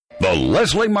The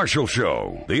Leslie Marshall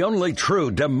Show, the only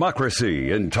true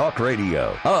democracy in talk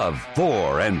radio, of,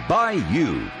 for, and by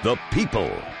you, the people.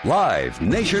 Live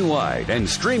nationwide and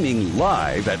streaming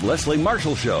live at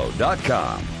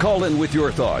lesliemarshallshow.com. Call in with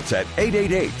your thoughts at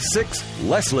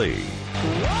 888-6-LESLIE.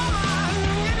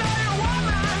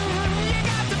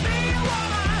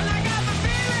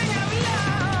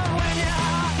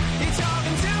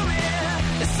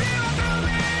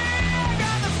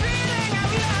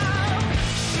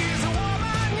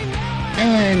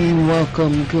 And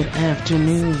welcome, good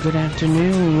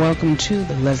afternoon, welcome to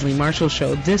the Leslie Marshall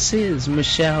Show. This is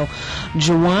Michele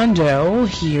Jawando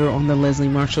here on the Leslie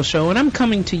Marshall Show, and I'm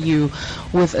coming to you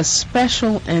with a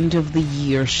special end of the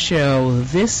year show.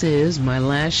 This is my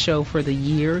last show for the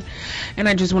year, and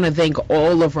I just want to thank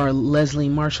all of our Leslie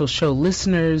Marshall Show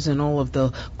listeners and all of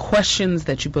the questions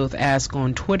that you both ask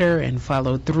on Twitter and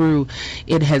follow through.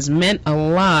 It has meant a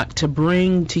lot to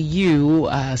bring to you,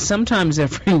 sometimes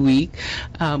every week,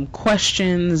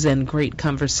 questions and great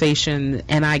conversation,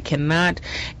 and I cannot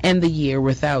end the year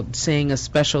without saying a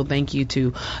special thank you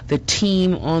to the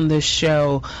team on the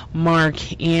show: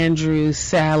 Mark, Andrew,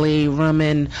 Sally,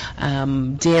 Raman,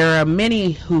 Dara,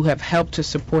 many who have helped to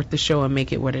support the show and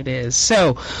make it what it is.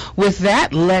 So with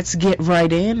that, let's get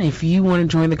right in. If you want to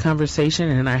join the conversation,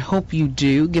 and I hope you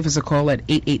do, give us a call at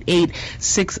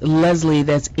 888-6-LESLIE.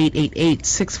 That's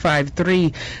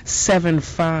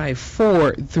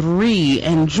 888-653-7543.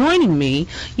 And joining me,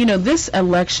 this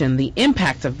election, the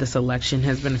impact of this election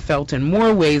has been felt in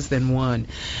more ways than one.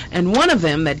 And one of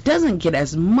them that doesn't get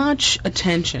as much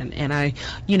attention, and I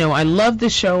love the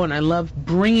show and I love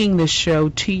bringing the show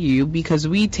to you because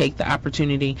we take the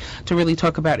opportunity to really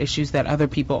talk about issues that other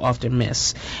people often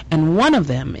miss. And one of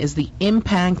them is the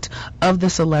impact of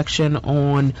this election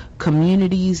on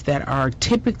communities that are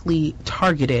typically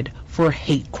targeted for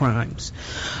hate crimes.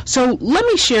 So let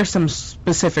me share some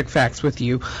specific facts with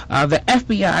you. The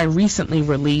FBI recently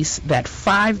released that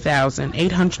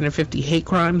 5,850 hate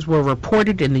crimes were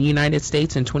reported in the United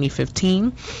States in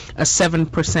 2015, a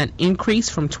 7% increase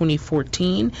from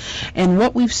 2014. And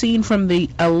what we've seen from the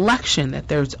election, that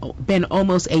there's been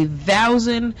almost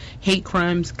 1,000 hate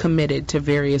crimes committed to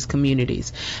various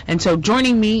communities. And so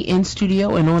joining me in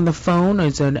studio and on the phone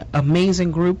is an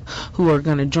amazing group who are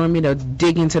going to join me to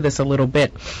dig into this a little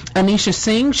bit. Anisha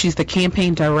Singh, she's the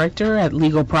campaign director at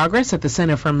Legal Progress at the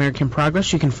Center for American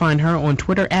Progress. You can find her on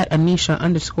Twitter at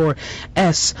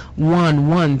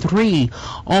Anisha_S113.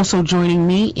 Also joining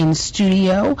me in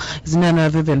studio is none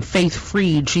other than Faith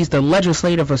Freed. She's the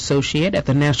legislative associate at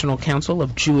the National Council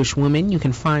of Jewish Women. You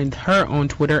can find her on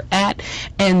Twitter at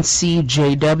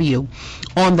NCJW.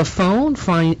 On the phone,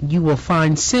 you will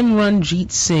find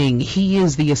Simranjit Singh. He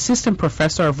is the assistant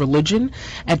professor of religion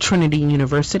at Trinity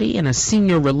University and a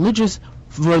senior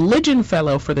religion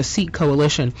fellow for the Sikh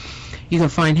Coalition. You can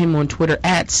find him on Twitter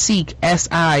at Sikh,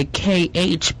 SIKHPROF.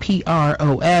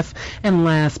 And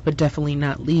last but definitely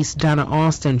not least, Donna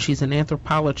Austin. She's an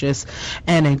anthropologist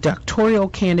and a doctoral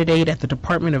candidate at the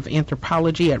Department of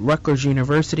Anthropology at Rutgers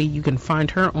University. You can find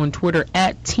her on Twitter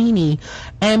at Teenie,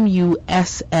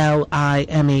 MUSLIMAH.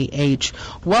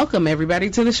 Welcome, everybody,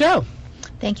 to the show.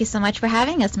 Thank you so much for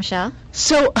having us, Michele.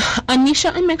 So,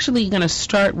 Anisha, I'm actually going to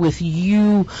start with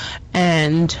you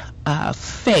and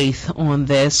Faith on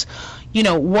this.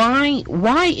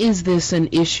 Why is this an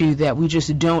issue that we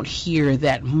just don't hear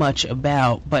that much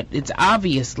about, but it's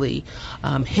obviously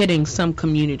hitting some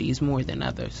communities more than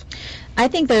others? I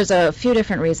think there's a few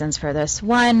different reasons for this.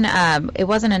 One, it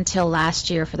wasn't until last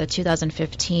year for the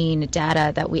 2015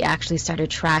 data that we actually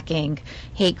started tracking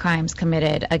hate crimes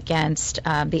committed against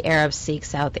the Arab, Sikh,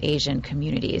 South Asian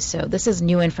communities. So this is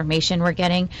new information we're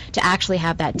getting. To actually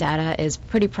have that data is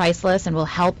pretty priceless and will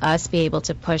help us be able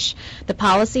to push the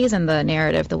policies and the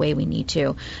narrative the way we need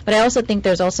to. But I also think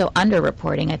there's also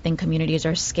underreporting. I think communities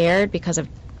are scared because of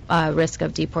risk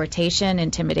of deportation,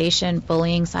 intimidation,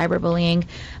 bullying, cyberbullying,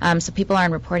 so people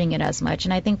aren't reporting it as much.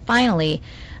 And I think finally,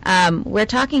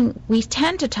 we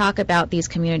tend to talk about these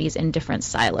communities in different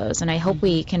silos, and I hope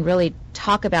we can really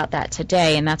talk about that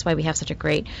today, and that's why we have such a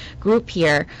great group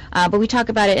here. But we talk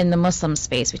about it in the Muslim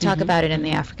space, we talk about it in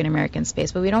the African American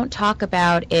space, but we don't talk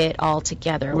about it all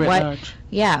together.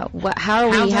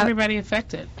 How's everybody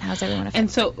affected? How's everyone affected?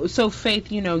 And so Faith,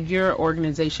 your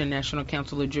organization, National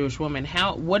Council of Jewish Women,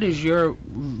 what is your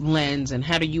lens and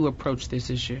how do you approach this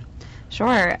issue?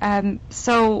 Sure.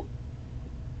 So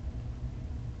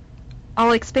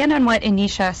I'll expand on what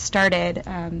Anisha started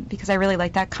because I really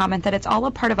like that comment, that it's all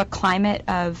a part of a climate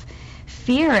of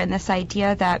fear and this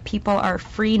idea that people are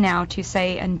free now to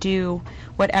say and do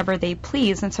whatever they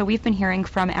please. And so we've been hearing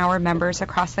from our members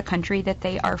across the country that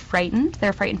they are frightened.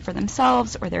 They're frightened for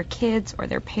themselves or their kids or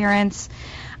their parents.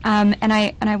 And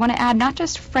I want to add, not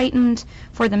just frightened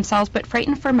for themselves, but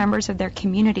frightened for members of their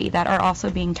community that are also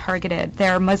being targeted,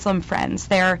 their Muslim friends,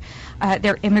 their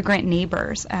immigrant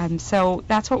neighbors. So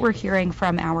that's what we're hearing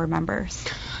from our members.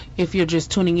 If you're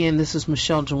just tuning in, this is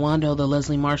Michele Jawando, The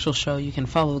Leslie Marshall Show. You can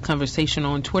follow the conversation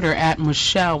on Twitter at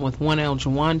Michele with 1L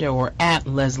Jawando or at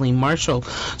Leslie Marshall.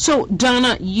 So,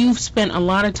 Donna, you've spent a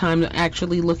lot of time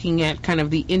actually looking at kind of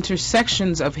the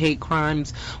intersections of hate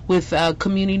crimes with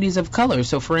communities of color.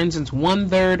 So, for instance,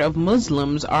 1/3 of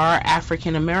Muslims are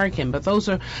African American, but those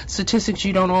are statistics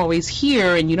you don't always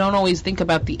hear, and you don't always think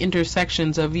about the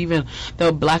intersections of even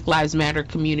the Black Lives Matter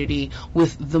community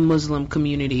with the Muslim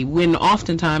community, when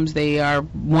oftentimes they are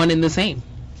one and the same.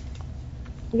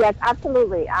 Yes,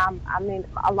 absolutely. I mean,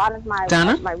 a lot of my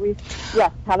Donna? my research.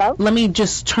 Yes, hello. Let me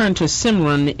just turn to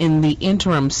Simran in the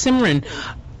interim. Simran,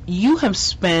 you have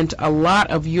spent a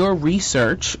lot of your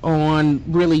research on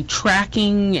really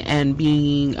tracking and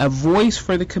being a voice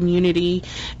for the community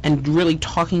and really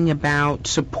talking about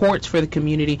supports for the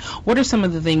community. What are some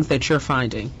of the things that you're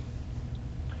finding?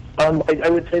 I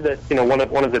would say that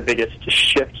one of the biggest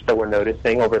shifts that we're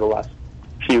noticing over the last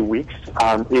few weeks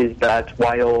is that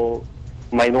while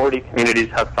minority communities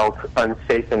have felt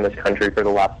unsafe in this country for the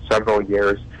last several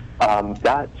years,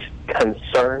 that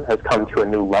concern has come to a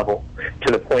new level,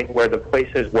 to the point where the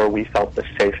places where we felt the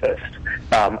safest,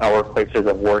 our places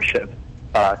of worship,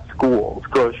 schools,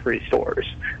 grocery stores,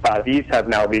 these have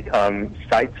now become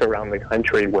sites around the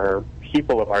country where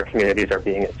people of our communities are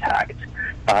being attacked.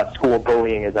 School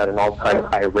bullying is at an all-time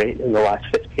high rate in the last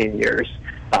 15 years.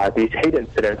 These hate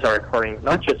incidents are occurring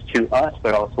not just to us,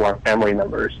 but also our family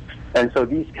members. And so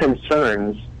these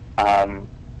concerns,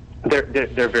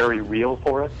 they're very real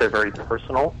for us. They're very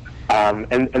personal.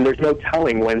 And there's no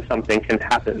telling when something can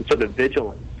happen. So the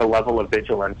vigilance, the level of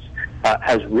vigilance,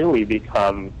 has really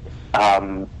become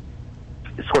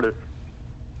sort of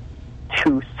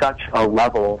to such a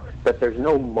level that there's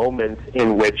no moment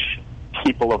in which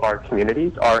people of our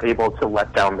communities are able to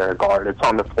let down their guard. It's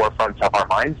on the forefront of our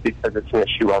minds because it's an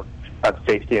issue of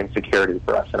safety and security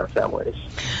for us and our families.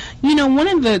 You know, one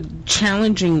of the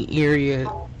challenging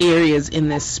areas in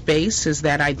this space is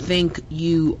that I think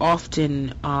you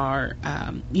often are,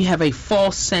 you have a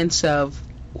false sense of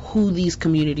who these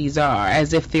communities are,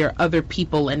 as if they're other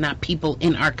people and not people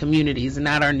in our communities and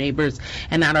not our neighbors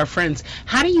and not our friends.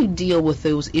 How do you deal with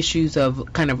those issues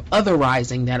of kind of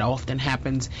otherizing that often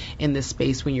happens in this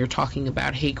space when you're talking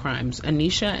about hate crimes?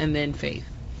 Anisha and then Faith.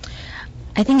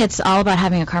 I think it's all about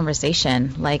having a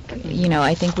conversation. I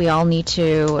think we all need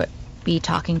to be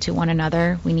talking to one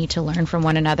another. We need to learn from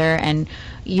one another. And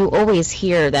you always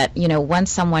hear that,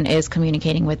 once someone is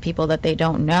communicating with people that they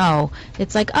don't know,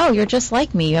 it's like, oh, you're just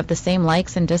like me. You have the same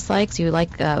likes and dislikes. You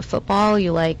like football.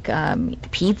 You like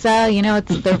pizza.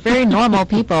 They're very normal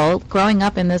people growing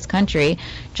up in this country,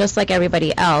 just like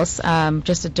everybody else,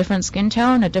 just a different skin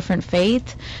tone, a different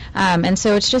faith. And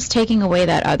so it's just taking away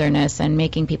that otherness and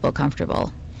making people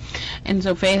comfortable. And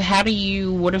so, Faith,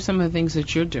 what are some of the things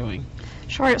that you're doing?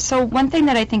 Sure. So one thing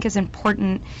that I think is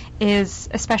important is,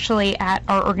 especially at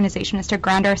our organization, is to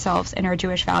ground ourselves in our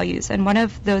Jewish values. And one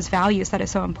of those values that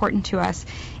is so important to us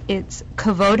is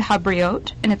kavod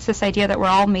habriot, and it's this idea that we're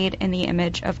all made in the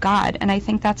image of God. And I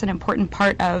think that's an important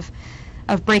part of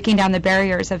breaking down the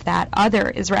barriers of that other,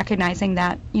 is recognizing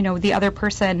that, the other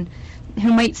person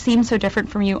who might seem so different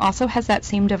from you also has that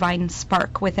same divine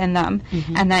spark within them,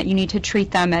 and that you need to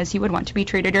treat them as you would want to be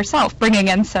treated yourself, bringing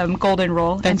in some golden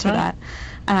rule into that.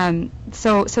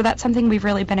 So that's something we've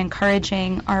really been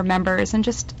encouraging our members and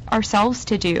just ourselves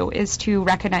to do, is to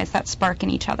recognize that spark in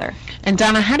each other. And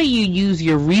Donna, how do you use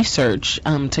your research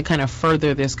to kind of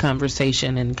further this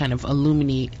conversation and kind of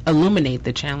illuminate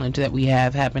the challenge that we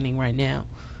have happening right now?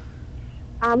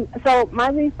 So my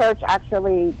research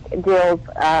actually deals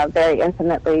very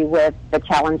intimately with the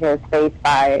challenges faced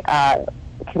by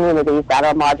communities that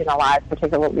are marginalized,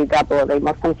 particularly doubly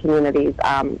Muslim communities,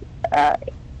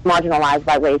 marginalized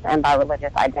by race and by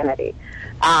religious identity.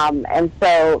 And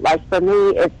so, for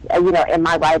me, it's, in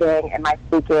my writing, in my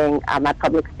speaking, my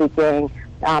public speaking,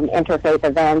 interfaith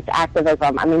events,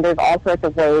 activism, there's all sorts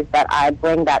of ways that I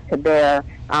bring that to bear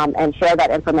and share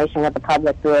that information with the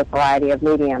public through a variety of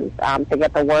mediums to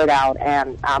get the word out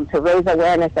and to raise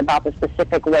awareness about the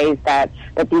specific ways that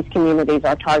these communities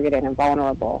are targeted and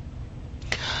vulnerable.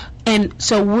 And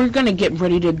so we're going to get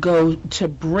ready to go to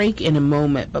break in a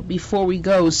moment. But before we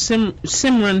go,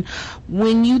 Simran,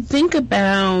 when you think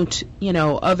about,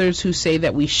 others who say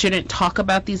that we shouldn't talk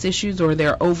about these issues or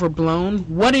they're overblown,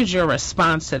 what is your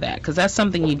response to that? Because that's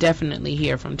something you definitely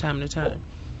hear from time to time.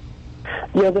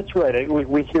 Yeah, that's right.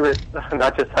 We hear it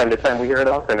not just time to time, we hear it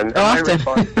often. And my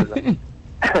response to that,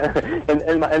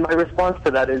 and my response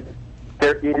to that is,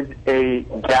 there is a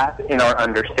gap in our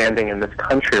understanding in this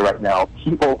country right now.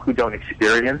 People who don't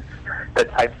experience the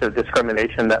types of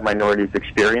discrimination that minorities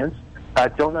experience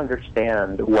don't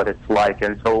understand what it's like.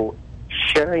 And so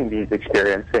sharing these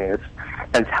experiences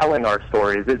and telling our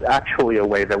stories is actually a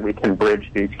way that we can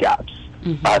bridge these gaps.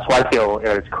 Mm-hmm. So I feel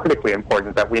it's critically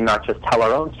important that we not just tell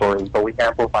our own stories, but we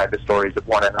amplify the stories of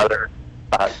one another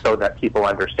so that people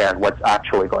understand what's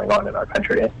actually going on in our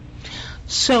country.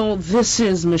 So this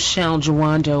is Michele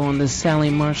Jawando on the Sally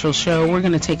Marshall Show. We're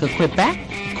going to take a quick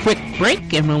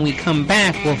break, and when we come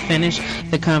back, we'll finish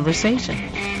the conversation.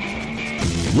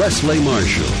 Leslie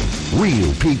Marshall,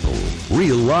 real people,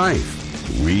 real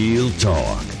life, real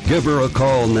talk. Give her a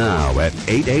call now at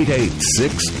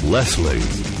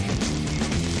 888-6-LESLIE.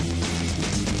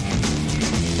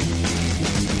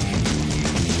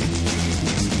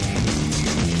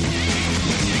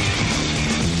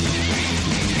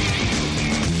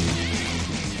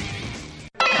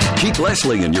 Keep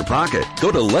Leslie in your pocket.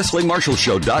 Go to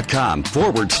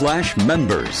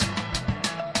lesliemarshallshow.com/members.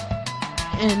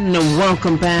 And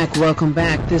welcome back.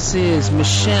 This is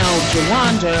Michele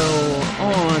Jawando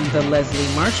on the Leslie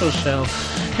Marshall Show.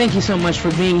 Thank you so much for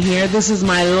being here. This is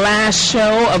my last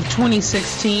show of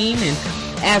 2016, and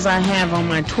as I have on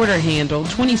my Twitter handle,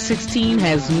 2016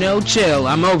 has no chill.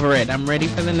 I'm over it. I'm ready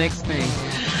for the next thing.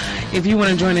 If you want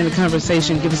to join in the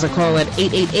conversation, give us a call at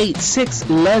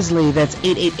 888-6-LESLIE. That's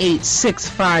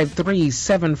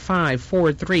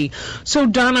 888-653-7543. So,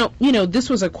 Donna, this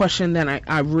was a question that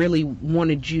I really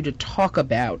wanted you to talk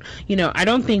about. I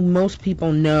don't think most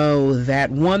people know that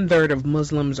 1/3 of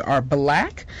Muslims are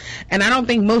black, and I don't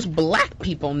think most black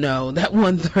people know that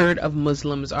 1/3 of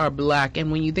Muslims are black.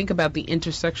 And when you think about the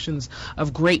intersections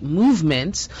of great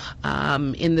movements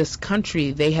in this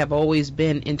country, they have always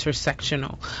been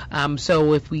intersectional.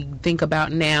 So if we think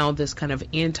about now this kind of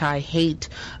anti-hate,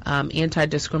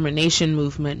 anti-discrimination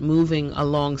movement moving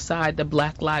alongside the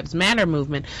Black Lives Matter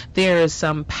movement, there is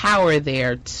some power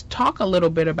there. Talk a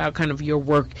little bit about kind of your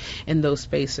work in those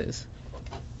spaces.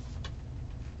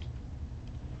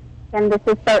 And this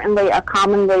is certainly a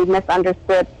commonly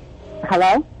misunderstood.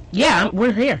 Hello? Yeah,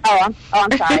 we're here. I'm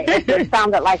sorry. It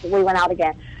sounded like we went out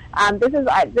again. There's a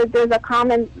lot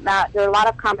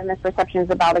of common misperceptions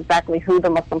about exactly who the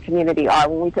Muslim community is.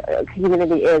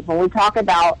 When we talk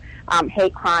about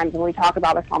hate crimes, when we talk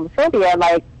about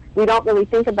Islamophobia, we don't really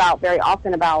think very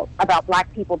often about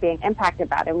black people being impacted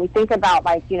by it. And we think about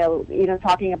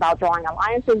talking about drawing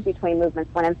alliances between movements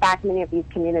when in fact many of these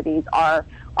communities are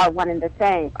one and the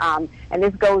same. And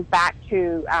this goes back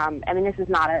to, this is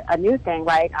not a new thing,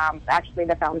 right? Actually,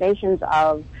 the foundations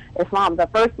of Islam, the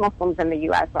first Muslims in the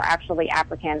U.S. are actually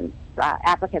African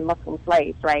Muslim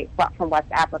slaves, right, from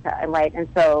West Africa, and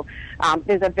so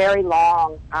there's a very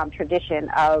long tradition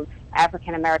of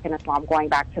African American Islam going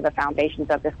back to the foundations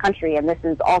of this country, and this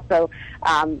is also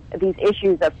these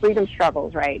issues of freedom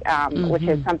struggles, right, which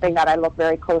is something that I look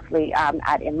very closely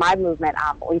at in my movement.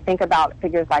 We think about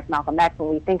figures like Malcolm X, when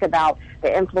we think about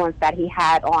the influence that he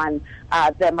had on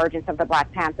the emergence of the Black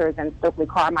Panthers and Stokely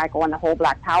Carmichael and the whole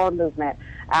Black Power movement.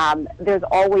 There's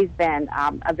always been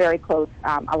a very close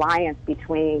alliance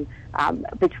between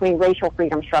racial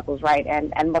freedom struggles, right,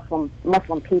 and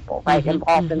Muslim people, right,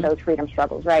 involved in those freedom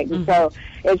struggles, right. And so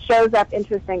it shows up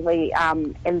interestingly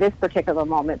in this particular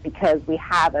moment because we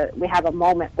have a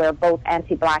moment where both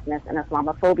anti-blackness and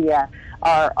Islamophobia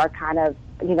are kind of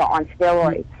on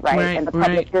steroids, right, in the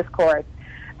public discourse.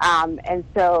 And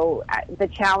so the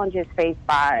challenges faced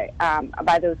by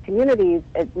those communities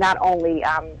is not only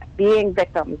being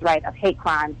victims, right, of hate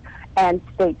crimes and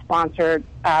state-sponsored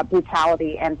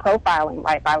brutality and profiling,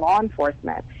 right, by law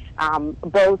enforcement,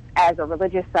 both as a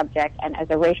religious subject and as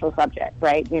a racial subject,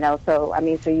 right? So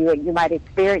you might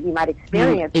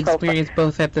experience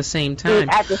both at the same time.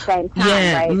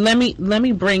 Yeah. Right? Let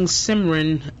me bring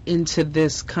Simran into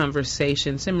this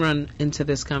conversation.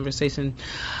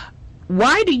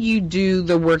 Why do you do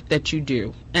the work that you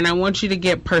do? And I want you to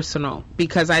get personal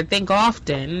because I think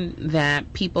often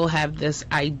that people have this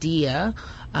idea.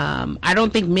 I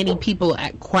don't think many people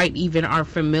quite even are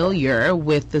familiar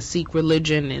with the Sikh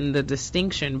religion and the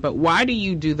distinction. But why do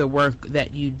you do the work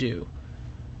that you do?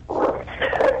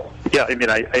 Yeah,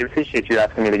 I appreciate you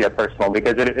asking me to get personal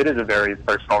because it is a very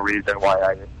personal reason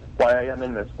why why I am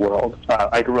in this world.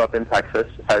 I grew up in Texas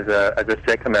as a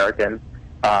Sikh American,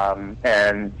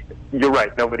 and you're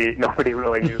right. Nobody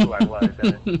really knew who I was,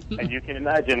 and you can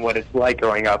imagine what it's like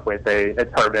growing up with a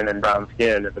turban and brown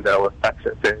skin in the middle of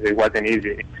Texas. It wasn't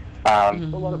easy. A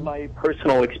lot of my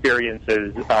personal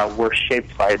experiences were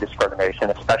shaped by discrimination,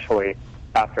 especially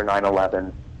after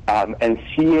 9/11, and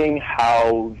seeing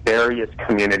how various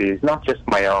communities, not just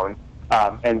my own,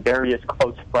 and various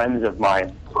close friends of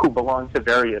mine who belong to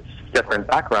various different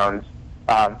backgrounds,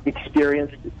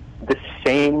 experienced the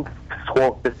same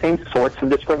sorts of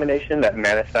discrimination that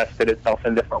manifested itself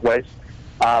in different ways.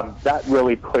 That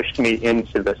really pushed me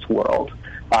into this world.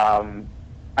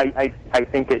 I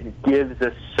think it gives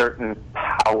a certain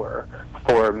power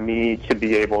for me to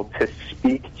be able to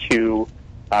speak to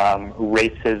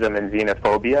racism and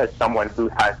xenophobia as someone who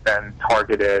has been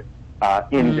targeted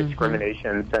in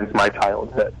discrimination since my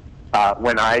childhood.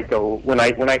 When I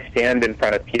stand in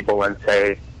front of people and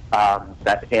say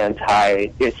that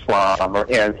anti-Islam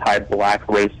or anti-black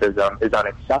racism is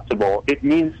unacceptable, it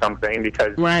means something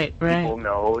because people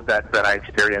know that I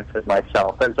experience it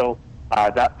myself. And so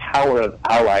that power of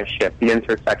allyship, the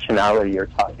intersectionality you're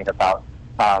talking about,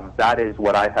 that is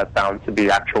what I have found to be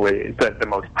actually the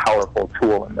most powerful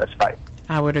tool in this fight.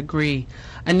 I would agree.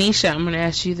 Anisha, I'm going to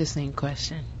ask you the same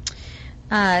question.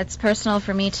 It's personal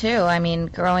for me, too. I mean,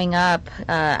 growing up,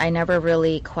 I never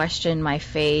really questioned my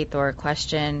faith or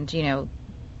questioned,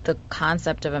 the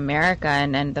concept of America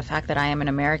and the fact that I am an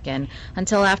American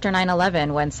until after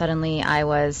 9/11, when suddenly I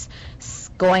was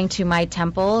going to my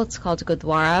temple. It's called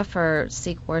Gurdwara for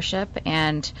Sikh worship,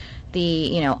 and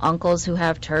the uncles who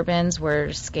have turbans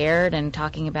were scared and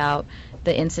talking about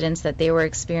the incidents that they were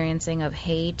experiencing of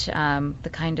hate, the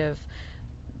kind of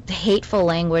hateful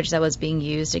language that was being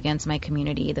used against my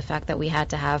community, the fact that we had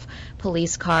to have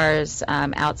police cars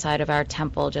outside of our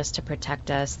temple just to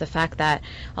protect us, the fact that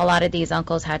a lot of these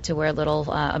uncles had to wear little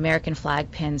American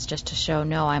flag pins just to show,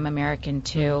 no, I'm American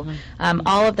too.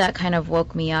 All of that kind of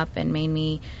woke me up and made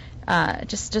me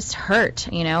just hurt,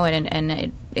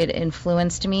 and it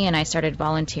influenced me, and I started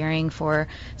volunteering for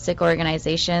Sikh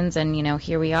organizations, and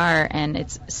here we are, and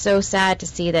it's so sad to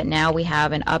see that now we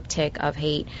have an uptick of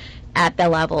hate at the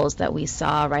levels that we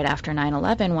saw right after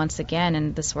 9/11 once again,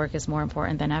 and this work is more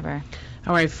important than ever.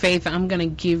 All right, Faith, I'm going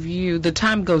to give you, the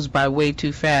time goes by way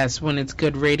too fast when it's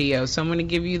good radio, so I'm going to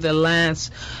give you the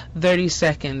last 30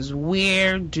 seconds.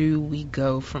 Where do we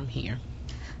go from here?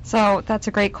 So that's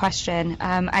a great question.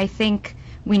 I think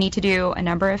we need to do a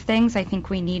number of things. I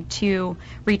think we need to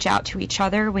reach out to each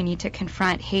other. We need to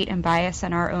confront hate and bias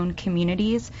in our own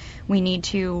communities. We need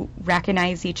to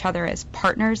recognize each other as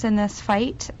partners in this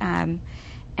fight.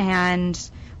 And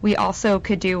we also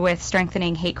could do with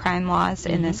strengthening hate crime laws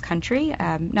in this country.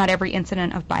 Not every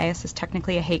incident of bias is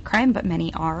technically a hate crime, but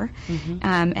many are.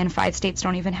 And 5 states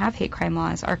don't even have hate crime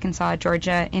laws: Arkansas,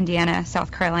 Georgia, Indiana,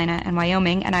 South Carolina, and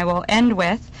Wyoming. And I will end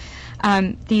with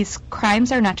these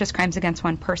crimes are not just crimes against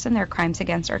one person, they're crimes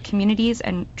against our communities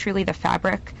and truly the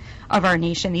fabric of our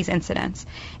nation, these incidents.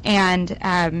 And,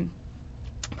 and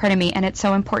it's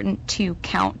so important to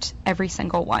count every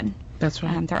single one. That's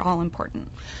right. They're all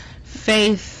important.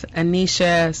 Faith,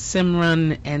 Anisha,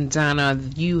 Simran, and Donna,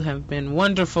 you have been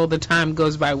wonderful. The time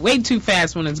goes by way too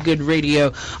fast when it's good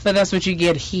radio, but that's what you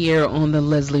get here on the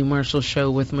Leslie Marshall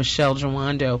Show with Michele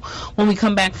Jawando. When we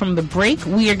come back from the break,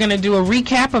 we are going to do a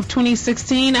recap of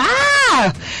 2016. And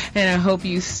I hope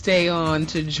you stay on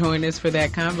to join us for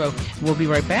that convo. We'll be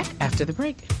right back after the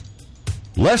break.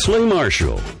 Leslie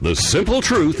Marshall, the simple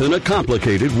truth in a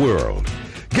complicated world.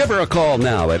 Give her a call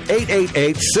now at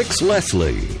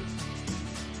 888-6-LESLIE.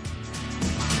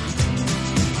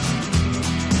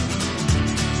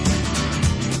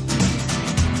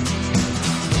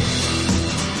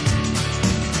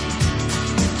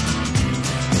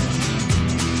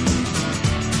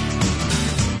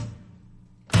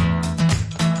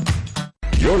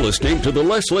 You're listening to The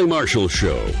Leslie Marshall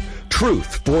Show.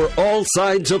 Truth for all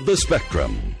sides of the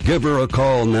spectrum. Give her a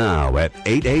call now at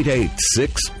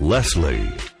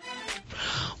 888-6-LESLIE.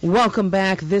 Welcome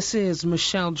back. This is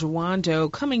Michele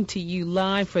Jawando coming to you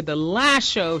live for the last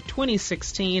show of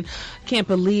 2016. Can't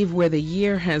believe where the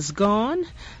year has gone.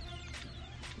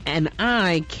 And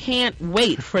I can't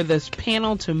wait for this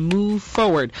panel to move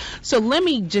forward. So let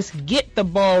me just get the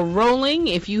ball rolling.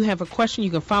 If you have a question, you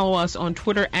can follow us on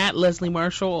Twitter at Leslie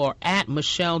Marshall or at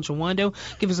Michele Jawando.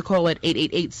 Give us a call at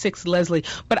 888-6-LESLIE.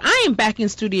 But I am back in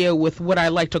studio with what I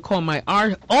like to call my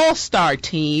all-star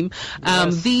team.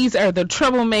 Yes. These are the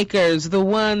troublemakers, the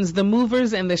ones, the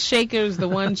movers and the shakers, the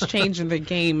ones changing the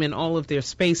game in all of their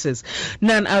spaces.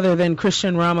 None other than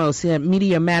Christian Ramos at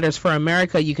Media Matters for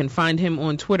America. You can find him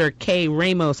on Twitter Twitter, K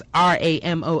Ramos,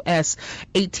 Ramos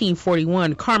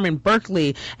 1841. Carmen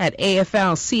Berkeley at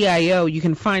AFL-CIO. You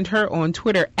can find her on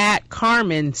Twitter at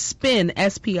Carmen Spin,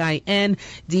 SPIN,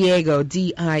 Diego,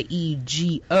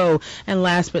 DIEGO. And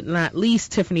last but not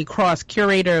least, Tiffany Cross,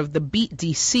 curator of the Beat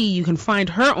DC. You can find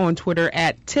her on Twitter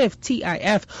at Tiff,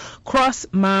 TIF, Cross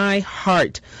My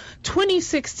Heart.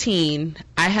 2016,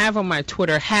 I have on my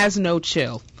Twitter, has no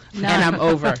chill. No. And I'm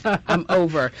over. I'm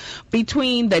over.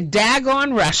 Between the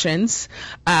daggone Russians,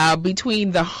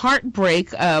 between the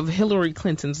heartbreak of Hillary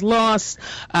Clinton's loss,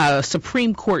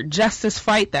 Supreme Court justice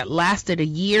fight that lasted a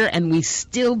year and we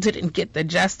still didn't get the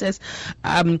justice.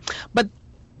 But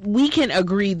we can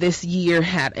agree this year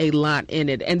had a lot in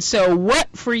it. And so what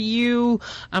for you,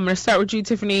 I'm going to start with you,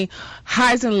 Tiffany,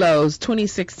 highs and lows,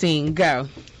 2016, go.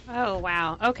 Oh,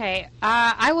 wow. Okay.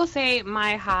 I will say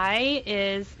my high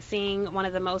is seeing one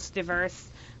of the most diverse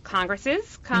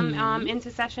Congresses come into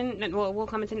session. Will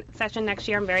come into session next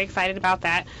year. I'm very excited about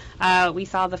that. We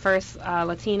saw the first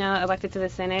Latina elected to the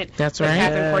Senate. That's right.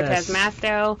 Catherine Cortez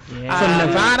Masto. From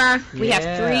Nevada. We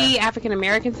have 3 African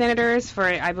American senators for,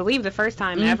 I believe, the first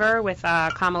time ever with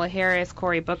Kamala Harris,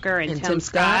 Cory Booker, and Tim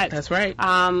Scott. That's right.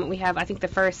 We have, I think, the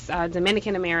first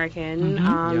Dominican American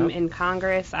in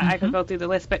Congress. I could go through the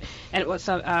list, and it was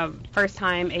first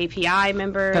time API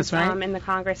members That's right. In the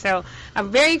Congress. So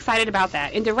I'm very excited about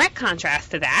that. In direct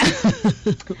contrast to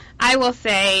that, I will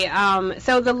say,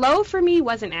 so the low for me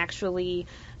wasn't actually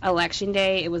Election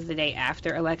Day. It was the day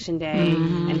after Election Day,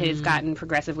 and it has gotten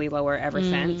progressively lower ever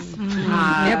since.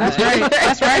 Yeah, that's right.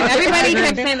 That's right. Everybody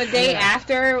kept saying the day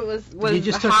after was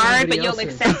hard, but you'll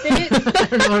accept it.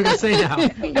 I don't know what to say now. I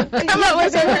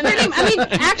mean,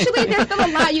 actually, there's still a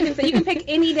lot you can say. You can pick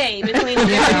any day between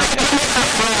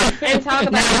and talk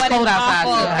about what is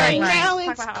awful. Right now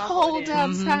it's cold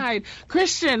outside.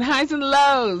 Christian, highs and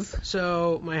lows.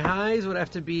 So my highs would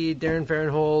have to be David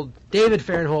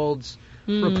Fahrenthold's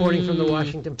reporting from the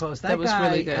Washington Post. That was guy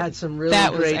really good. had some really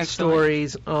great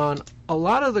stories on a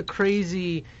lot of the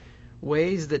crazy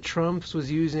ways that Trump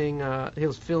was using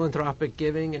his philanthropic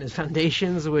giving and his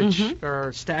foundations, which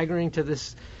are staggering to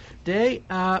this day.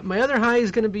 My other high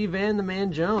is going to be Van the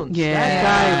Man Jones. Yeah. That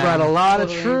guy brought a lot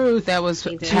of truth. That was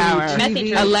to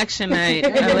TV. Election night.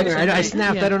 I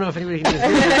snapped. Yeah. I don't know if anybody can hear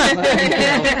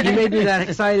that. He made me that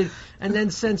excited. And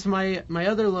then since my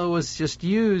other low was just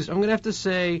used, I'm going to have to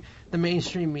say the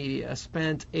mainstream media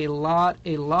spent a lot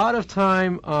of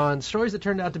time on stories that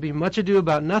turned out to be much ado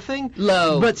about nothing.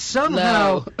 But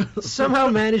somehow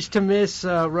managed to miss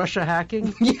Russia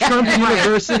hacking, Trump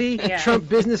University, Trump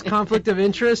business conflict of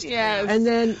interest, and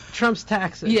then Trump's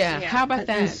taxes. Yeah. How about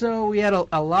that? And so we had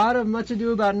a lot of much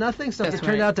ado about nothing stuff that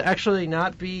turned out to actually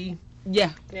not be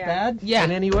bad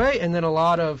in any way, and then a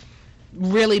lot of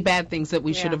really bad things that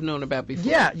we should have known about before.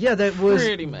 Yeah, that was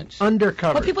pretty much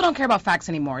undercover. Well, people don't care about facts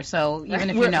anymore, so even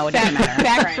if you know, it doesn't matter.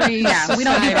 Fact-free society. We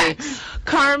don't do facts.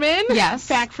 Carmen? Yes.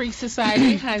 Fact-free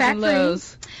society, highs and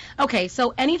lows. Okay,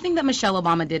 so anything that Michelle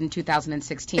Obama did in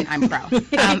 2016, I'm proud.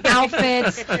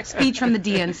 Outfits, speech from the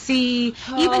DNC,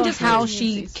 even just how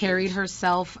she carried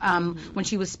herself when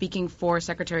she was speaking for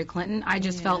Secretary Clinton. I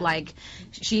just felt like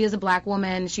she is a black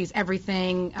woman. She's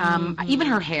everything. Even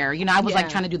her hair. You know, I was like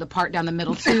trying to do the part down the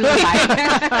middle too.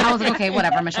 I was like, okay,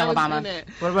 whatever, Michelle Obama.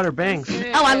 What about her bangs?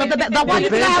 Oh, I love the one you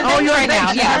have bangs right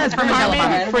now. Yeah, that's for Michelle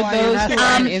Obama. For those who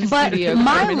are in studio,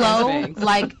 my low,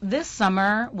 like this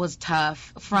summer was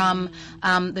tough. From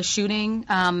the shooting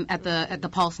at the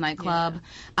Pulse nightclub,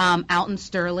 out in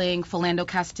Sterling, Philando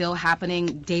Castile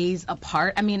happening days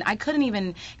apart. I mean, I couldn't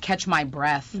even catch my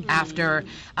breath after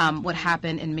what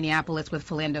happened in Minneapolis with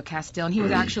Philando Castile. And he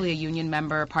was actually a union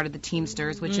member, part of the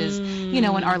Teamsters, which is, you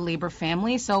know, in our labor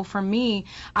family. So for me,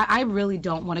 I really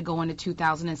don't want to go into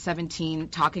 2017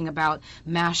 talking about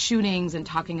mass shootings and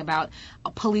talking about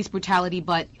police brutality.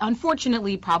 But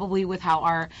unfortunately, probably with how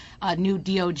our new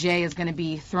DOJ is going to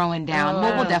be throwing down,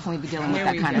 we'll definitely be dealing with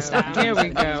that kind of stuff. Here we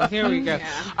go.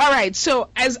 Yeah. All right. So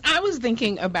as I was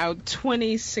thinking about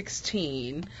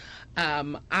 2016,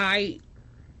 I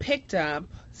picked up,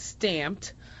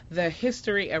 stamped the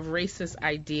history of racist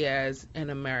ideas in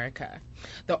America.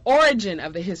 The origin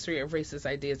of the history of racist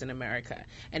ideas in America.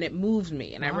 And it moved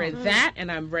me. And I read that,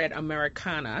 and I read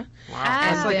Americana. Wow.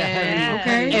 That's like a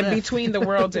heavy and Between the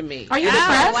World and Me. Are you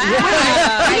depressed? Wow.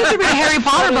 I used to read a Harry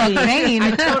Potter book, Maine.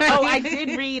 I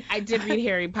did read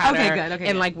Harry Potter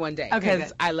in like one day.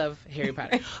 Because I love Harry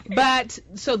Potter. But,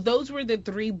 so those were the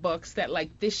 3 books that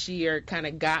like this year kind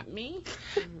of got me.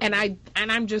 And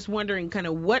I'm just wondering kind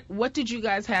of what did you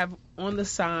guys have on the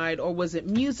side, or was it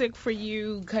music for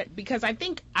you? Because I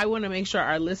think I want to make sure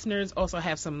our listeners also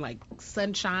have some like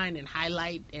sunshine and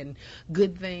highlight and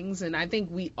good things. And I think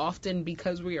we often,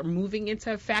 because we are moving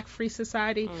into a fact-free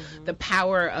society, the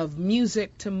power of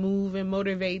music to move and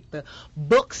motivate, the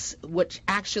books, which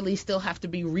actually still have to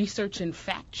be researched and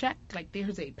fact-checked, like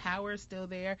there's a power still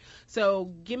there.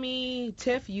 So give me,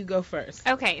 Tiff, you go first.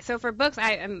 Okay, so for books,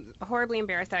 I am horribly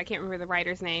embarrassed that I can't remember the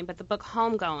writer's name, but the book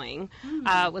Homegoing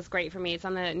was great for me. It's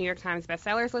on the New York Times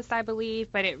bestsellers list, I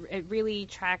believe, but it really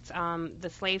tracked the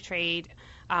slave trade.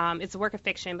 It's a work of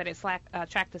fiction, but it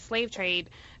tracked the slave trade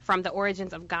from the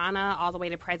origins of Ghana all the way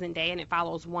to present day, and it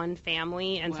follows one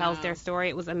family and tells their story.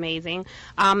 It was amazing.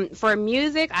 For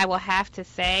music, I will have to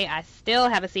say I still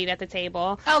have a seat at the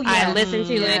table. Oh, yeah. I listen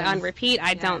to it on repeat.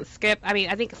 I don't skip. I mean,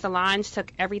 I think Solange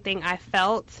took everything I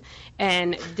felt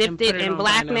and dipped it in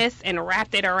blackness and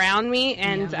wrapped it around me,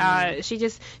 and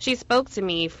she spoke to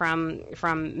me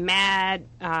from Mad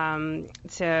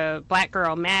to Black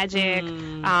Girl Magic.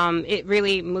 It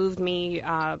really moved me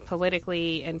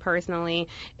politically and personally,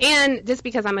 and just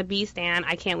because I'm a B stan,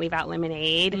 I can't leave out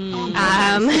Lemonade.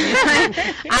 I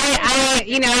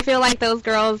feel like those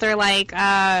girls are like,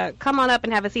 come on up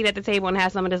and have a seat at the table and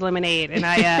have some of this lemonade, and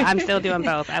I'm still doing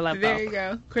both. I love both. There you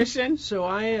go. Christian? So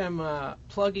I am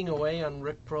plugging away on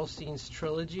Rick Perlstein's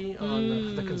trilogy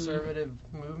on the conservative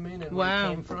movement and where it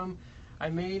came from. I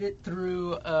made it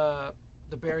through the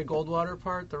Barry Goldwater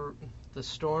part, the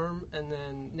storm, and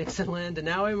then Nixon Land, and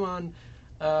now I'm on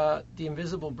The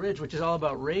Invisible Bridge, which is all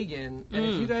about Reagan. And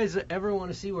if you guys ever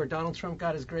want to see where Donald Trump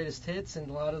got his greatest hits and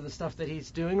a lot of the stuff that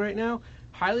he's doing right now,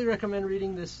 highly recommend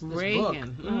reading this book.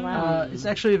 It's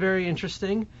actually very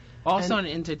interesting. Also an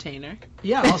entertainer.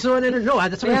 Yeah, also an entertainer. No,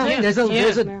 that's what I'm saying. There's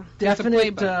a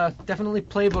definite, definitely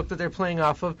playbook that they're playing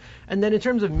off of. And then in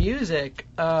terms of music,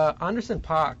 Anderson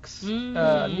 .Paak's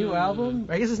new album.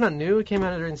 I guess it's not new. It came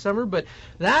out during summer, but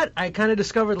that I kind of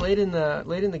discovered late in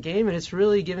the game, and it's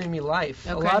really giving me life.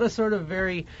 Okay. A lot of sort of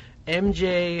very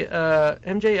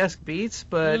MJ-esque beats,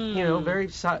 but very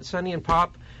sunny and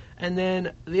pop. And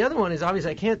then the other one is obvious.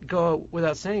 I can't go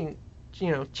without saying,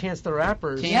 Chance the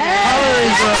Rapper's. Yeah.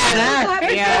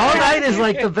 All Night is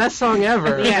like the best song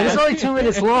ever. And it's only 2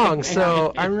 minutes long,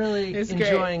 so I'm really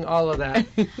enjoying all of that.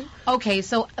 Okay,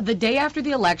 so the day after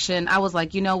the election, I was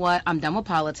like, you know what? I'm done with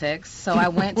politics. So I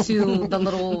went to the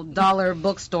little dollar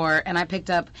bookstore and I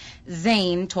picked up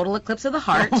Zane, Total Eclipse of the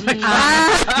Heart. For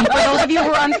those of you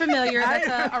who are unfamiliar, that's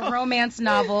a romance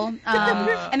novel.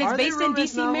 And it's based in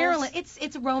D.C., Maryland.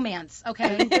 It's romance,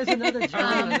 okay? There's another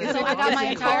genre. So I got my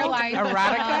entire life. Erotica?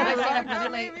 I stayed up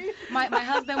really late. My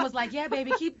husband was like, yeah,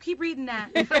 baby, keep reading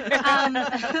that.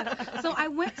 So I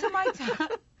went to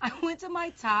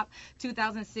my top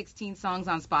 2016 songs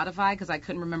on Spotify because I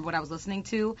couldn't remember what I was listening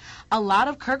to. A lot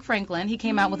of Kirk Franklin. He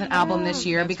came out with an album this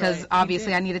year because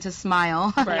obviously I needed to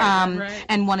smile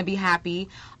and want to be happy.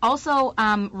 Also,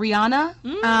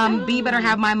 Rihanna, Be Better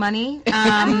Have My Money,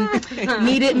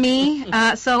 Needed Me.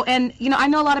 I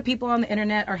know a lot of people on the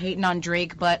internet are hating on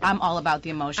Drake, but I'm all about the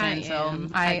emotion.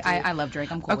 I love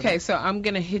Drake. I'm cool with it. So I'm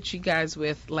going to hit you guys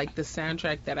with like the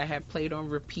soundtrack that I have played on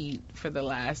repeat for the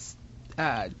last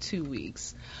 2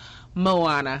 weeks.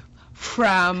 Moana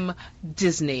from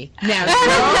Disney. Now,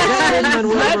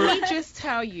 let me just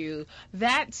tell you,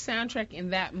 that soundtrack in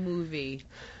that movie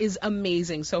is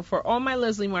amazing. So for all my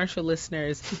Leslie Marshall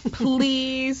listeners,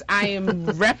 please, I am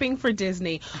repping for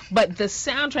Disney, but the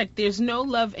soundtrack, there's no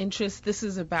love interest. This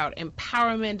is about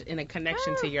empowerment and a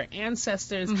connection to your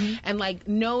ancestors, and like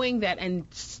knowing that in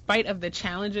spite of the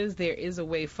challenges, there is a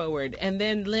way forward. And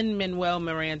then Lin-Manuel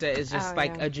Miranda is just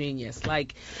a genius.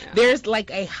 Like there's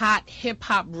like a hot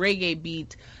hip-hop reggae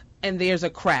beat, and there's a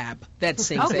crab that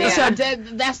sings it. So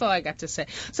that's all I got to say.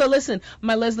 So listen,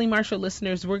 my Leslie Marshall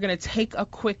listeners, we're going to take a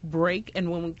quick break,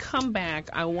 and when we come back,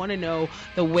 I want to know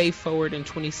the way forward in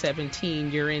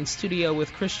 2017. You're in studio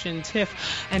with Christian, Tiff,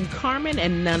 and Carmen,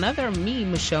 and none other, me,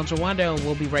 Michele Jawando, and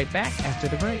we'll be right back after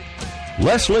the break.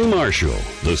 Leslie Marshall,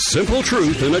 the simple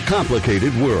truth in a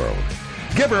complicated world.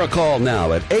 Give her a call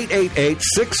now at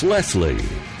 888-6-LESLIE.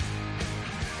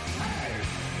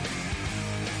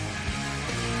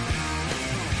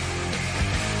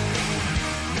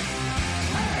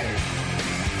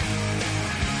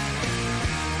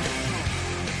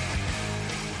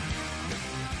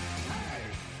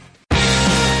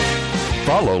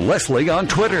 Follow Leslie on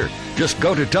Twitter. Just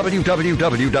go to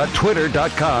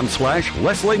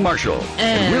www.twitter.com/Leslie Marshall,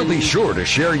 and we'll be sure to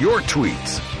share your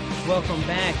tweets. Welcome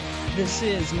back. This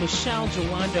is Michele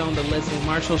Jawando on the Leslie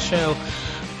Marshall Show.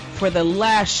 for the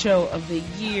last show of the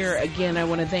year. Again, I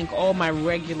want to thank all my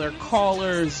regular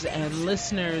callers and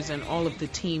listeners and all of the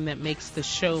team that makes the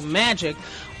show magic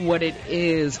what it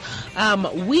is.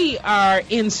 We are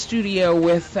in studio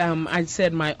with, I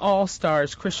said, my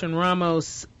all-stars, Christian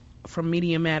Ramos from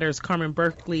Media Matters, Carmen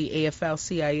Berkeley,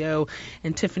 AFL-CIO,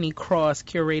 and Tiffany Cross,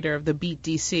 curator of the Beat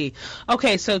DC.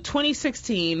 Okay, so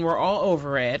 2016, we're all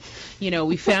over it. You know,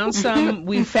 we found some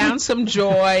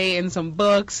joy in some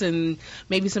books and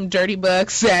maybe some dirty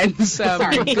books and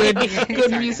some good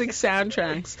music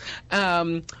soundtracks.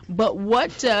 But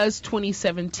what does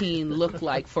 2017 look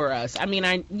like for us? I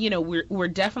mean, we're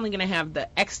definitely going to have the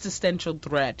existential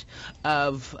threat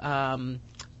of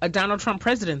a Donald Trump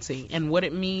presidency and what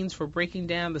it means for breaking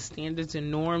down the standards and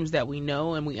norms that we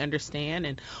know and we understand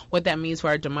and what that means for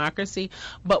our democracy.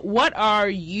 But what are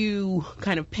you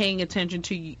kind of paying attention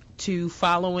to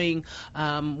following?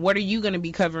 What are you going to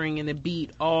be covering in the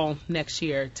Beat all next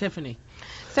year? Tiffany?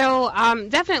 So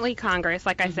definitely Congress.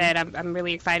 Like I said, I'm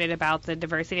really excited about the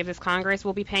diversity of this Congress.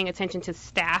 We'll be paying attention to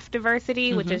staff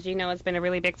diversity, which, as you know, has been a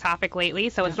really big topic lately.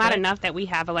 So it's not enough that we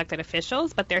have elected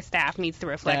officials, but their staff needs to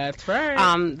reflect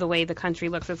the way the country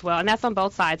looks as well. And that's on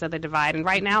both sides of the divide. And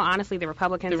right now, honestly, the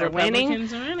Republicans are winning.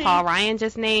 Paul Ryan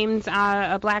just named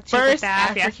a black chief of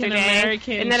staff yesterday.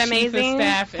 Isn't that amazing?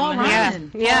 Paul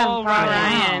Ryan. Paul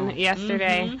Ryan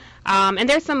yesterday. And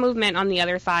there's some movement on the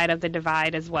other side of the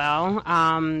divide as well.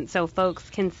 So folks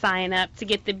can sign up to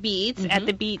get the Beats at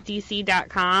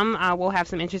thebeatdc.com. We'll have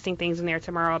some interesting things in there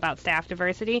tomorrow about staff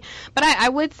diversity. But I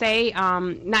would say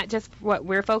not just what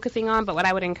we're focusing on, but what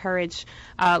I would encourage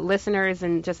listeners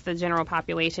and just the general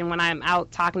population when I'm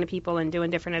out talking to people and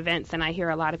doing different events, and I hear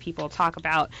a lot of people talk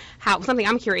about something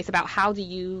I'm curious about, how do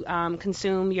you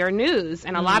consume your news?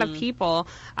 And a lot of people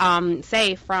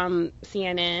say from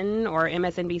CNN or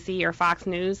MSNBC or Fox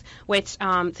News, which,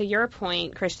 to your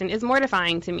point, Christian, is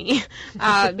mortifying to me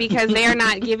because they are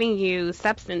not giving you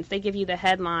substance. They give you the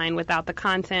headline without the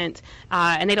content,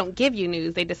 and they don't give you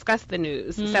news. They discuss the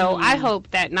news. So I hope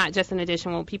that not just in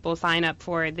addition will people sign up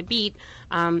for The Beat,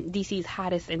 DC's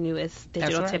hottest and newest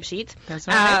digital tip sheet. That's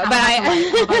right. Thank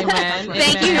you very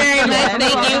much.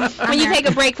 Thank you. When you take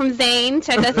a break from Zane,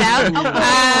 check us out. Bringing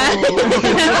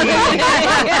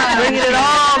it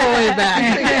all the way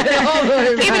back.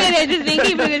 Keeping it interesting.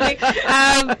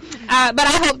 But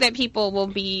I hope that people will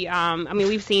be,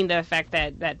 we've seen the effect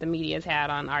that the media has had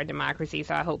on our democracy,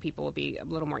 so I hope people will be a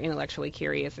little more intellectually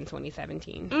curious in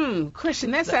 2017.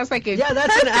 Christian, that sounds like a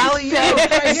that's an alley-oop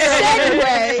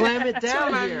segue. Slam it down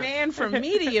to my man from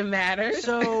Media Matters.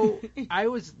 So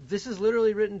this is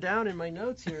literally written down in my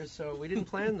notes here, so we didn't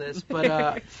plan this,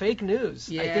 but fake news,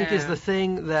 I think, is the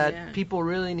thing that people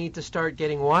really need to start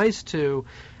getting wise to.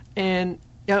 And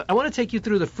I want to take you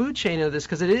through the food chain of this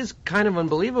because it is kind of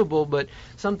unbelievable, but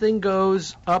something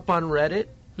goes up on Reddit,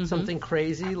 something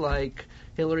crazy like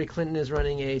Hillary Clinton is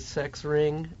running a sex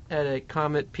ring at a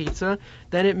Comet Pizza.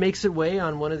 Then it makes its way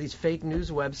on one of these fake news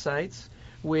websites,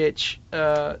 which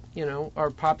are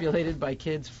populated by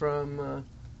kids from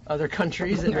other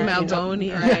countries. And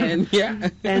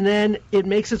and then it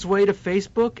makes its way to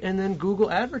Facebook and then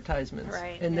Google advertisements.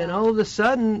 And then all of a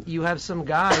sudden you have some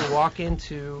guy walk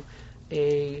into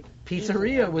a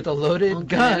pizzeria with a loaded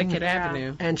gun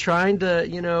and trying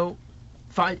to,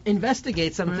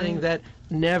 investigate something that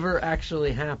never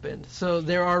actually happened. So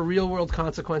there are real-world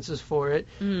consequences for it.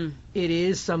 It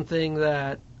is something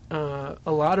that a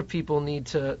lot of people need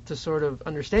to sort of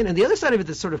understand. And the other side of it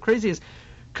that's sort of crazy is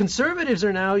conservatives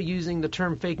are now using the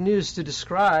term fake news to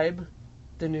describe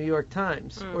the New York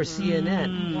Times or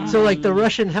CNN. So like the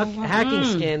Russian hacking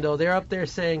scandal, they're up there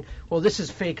saying, well, this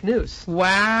is fake news.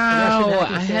 Wow.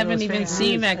 I haven't even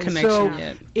seen that connection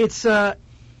yet. It's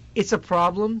a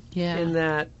problem in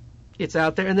that it's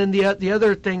out there. And then the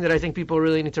other thing that I think people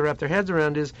really need to wrap their heads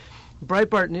around is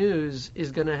Breitbart News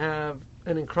is going to have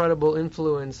an incredible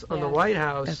influence on the White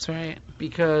House. That's right.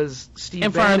 Because Steve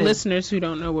And for Bannon, our listeners who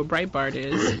don't know what Breitbart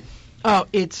is... Oh,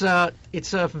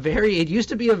 it used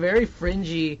to be a very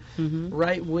fringy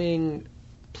right-wing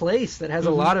place that has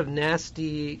a lot of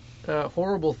nasty,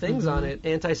 horrible things on it.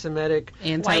 Anti-Semitic,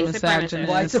 anti-misogynist,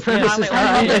 white supremacist.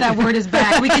 I love that that word is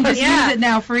back. We can just use it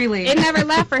now freely. It never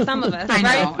left for some of us. I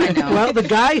know. Well, the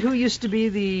guy who used to be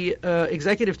the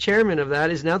executive chairman of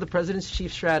that is now the president's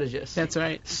chief strategist. That's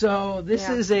right. So this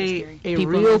is a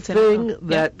real thing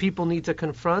that people need to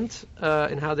confront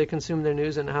in how they consume their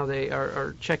news and how they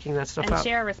are checking that stuff out. And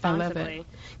share responsibly.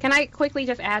 Can I quickly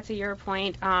just add to your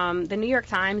point? The New York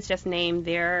Times just named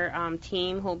their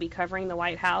team who will be covering the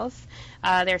White House.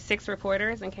 There are 6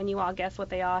 reporters, and can you all guess what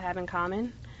they all have in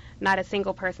common? not a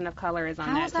single person of color is on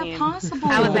How that is that team. possible?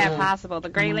 How is that possible? The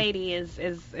gray lady is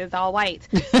all white.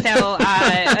 So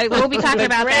we'll be talking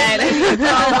about that.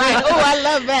 All right. Oh, I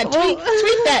love that. Tweet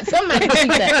that. Somebody tweet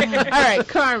that. All right,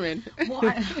 Carmen. Well,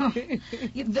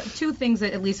 the two things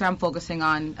that at least I'm focusing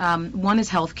on. One is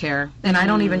healthcare, and I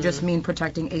don't even just mean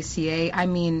protecting ACA. I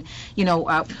mean,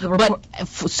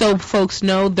 so folks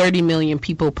know 30 million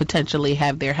people potentially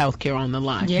have their health care on the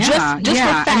line. Yeah, just for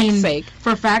fact's sake.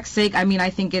 For fact's sake, I mean, I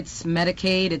think it's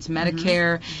Medicaid, it's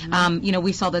Medicare.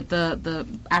 We saw that the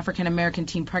African American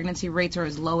teen pregnancy rates are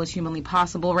as low as humanly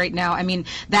possible right now. I mean,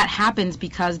 that happens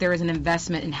because there is an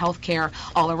investment in health care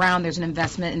all around. There's an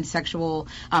investment in sexual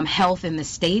health in the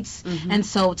states. And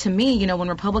so, to me, when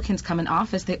Republicans come in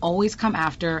office, they always come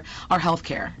after our health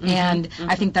care. And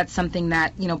I think that's something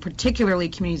that, particularly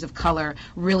communities of color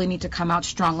really need to come out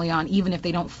strongly on, even if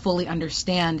they don't fully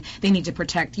understand. They need to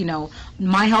protect,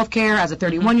 my health care as a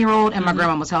 31-year-old and my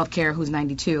grandma's health care who's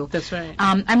 92. That's right.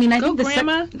 I mean, I think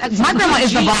grandma. My grandma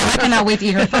is the bomb. I cannot wait to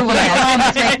eat her food.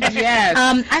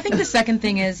 Yes. I think the second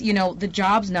thing is, the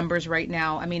jobs numbers right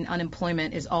now, I mean,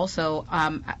 unemployment is also,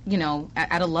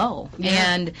 at a low.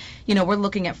 Yeah. And, we're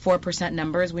looking at 4%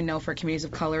 numbers. We know for communities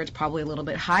of color it's probably a little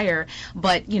bit higher.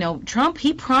 But, Trump,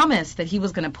 he promised that he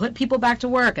was going to put people back to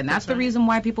work, and that's the reason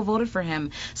why people voted for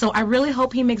him. So I really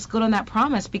hope he makes good on that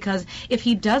promise, because if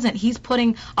he doesn't, he's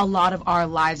putting a lot of our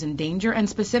lives in danger, and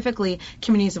specifically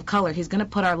communities of color. He's going to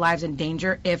put our lives in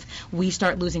danger if we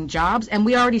start losing jobs. And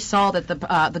we already saw that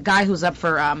the guy who's up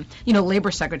for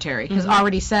labor secretary has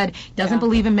already said doesn't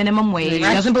believe in minimum wage,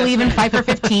 doesn't believe in Fight for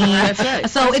 15.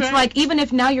 So it's like, even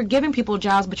if now you're giving people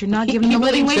jobs, but you're not giving them the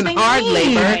living wage they hard need.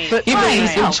 labor. But He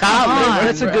believes in child labor.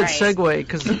 That's a good segue,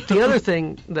 because the other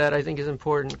thing that I think is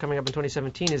important coming up in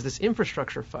 2017 is this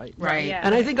infrastructure fight. Right. Yeah.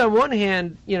 And I think on one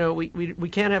hand, we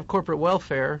can't have corporate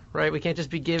welfare, right? We can't just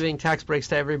be giving tax breaks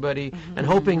to everybody and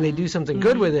hoping they do something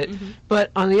good with it.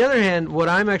 But on the other hand, what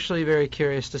I'm actually very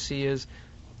curious to see is,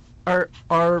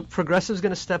 are progressives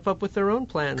going to step up with their own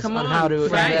plans on how to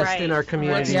invest in our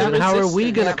communities? And how are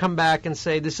we going to come back and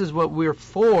say this is what we're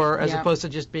for, as opposed to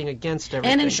just being against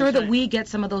everything? And ensure that we get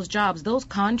some of those jobs. Those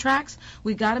contracts,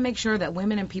 we got to make sure that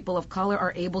women and people of color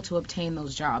are able to obtain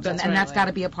those jobs. And that's got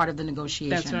to be a part of the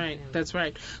negotiation. That's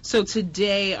right. So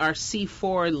today our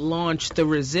C4 launched the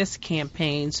Resist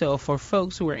campaign. So for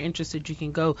folks who are interested, you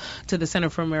can go to the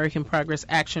Center for American Progress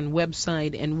Action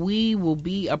website, and we will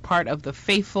be a part of the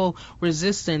faithful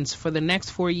resistance for the next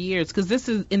 4 years, because this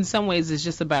is, in some ways, is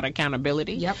just about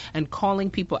accountability and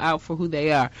calling people out for who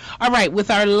they are. All right,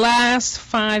 with our last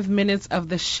 5 minutes of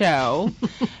the show,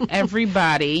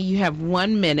 everybody, you have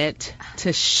 1 minute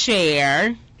to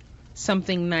share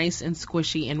something nice and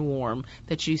squishy and warm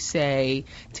that you say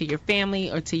to your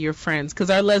family or to your friends, because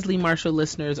our Leslie Marshall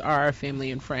listeners are our family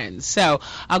and friends. So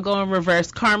I'll go in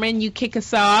reverse. Carmen, you kick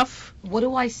us off. What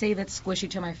do I say that's squishy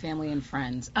to my family and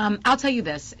friends? I'll tell you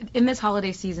this. In this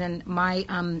holiday season,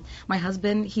 my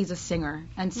husband, he's a singer.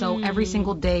 And so every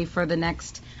single day for the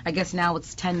next, I guess now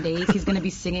it's 10 days, he's going to be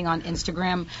singing on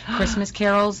Instagram Christmas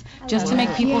carols just to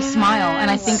make people smile. And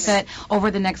I think that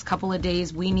over the next couple of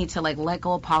days, we need to let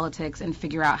go of politics and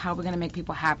figure out how we're going to make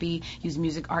people happy, use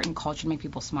music, art, and culture to make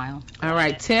people smile. All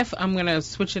right, Tiff, I'm going to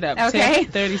switch it up. Okay.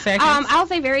 Tiff, 30 seconds. I'll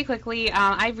say very quickly,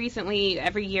 I recently,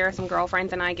 every year, some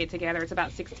girlfriends and I get together. It's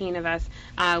about 16 of us.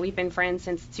 We've been friends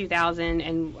since 2000,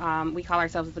 and we call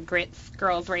ourselves the Grits,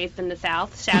 girls raised in the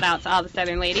South. Shout out to all the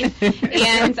Southern ladies.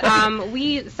 And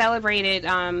we celebrated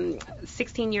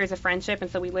 16 years of friendship,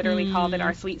 and so we literally called it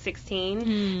our Sweet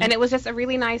 16. And it was just a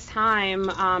really nice time.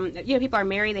 People are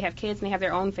married, they have kids, and they have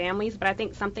their own families, but I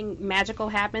think something magical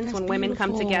happens when women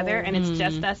come together, and it's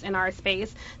just us in our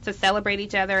space to celebrate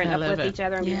each other and uplift each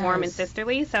other and be warm and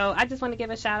sisterly. So I just want to give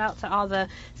a shout out to all the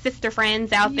sister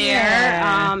friends out there.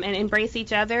 And embrace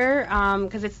each other,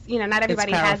 because it's not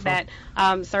everybody has that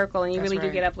circle, and you really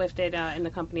do get uplifted in the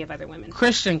company of other women.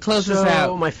 Christian, close us So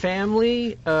out. my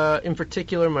family, in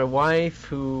particular my wife,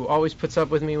 who always puts up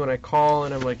with me when I call,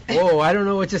 and I'm like, whoa, I don't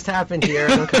know what just happened here.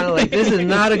 And I'm kind of like, this is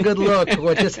not a good look,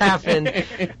 what just happened.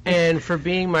 And for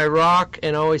being my rock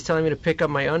and always telling me to pick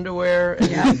up my underwear and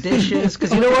do the dishes,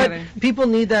 because you know what? People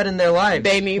need that in their lives.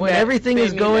 They need when that. Everything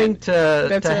is going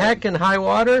to heck and high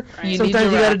water,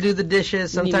 sometimes you got to do do the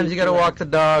dishes. Sometimes you need got to to walk the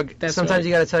dog. That's Sometimes right.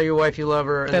 you got to tell your wife you love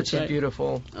her and That's that she's right.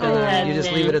 beautiful. Oh, And you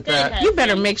just leave it at that. You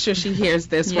better make sure she hears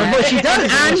this. Yeah. But she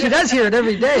does. She does hear it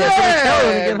every day. That's what I tell her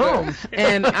when I get home.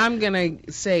 And I'm going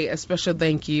to say a special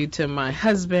thank you to my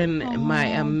husband,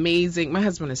 my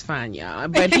husband is fine, y'all,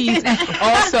 but he's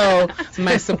also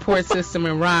my support system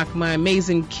in rock, my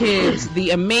amazing kids,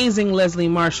 the amazing Leslie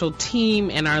Marshall team,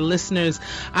 and our listeners.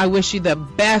 I wish you the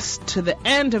best to the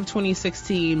end of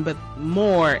 2016, but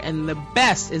more, and the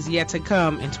best is yet to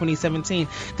come in 2017.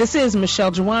 This is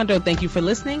Michele Jawando. Thank you for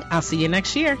listening. I'll see you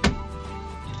next year.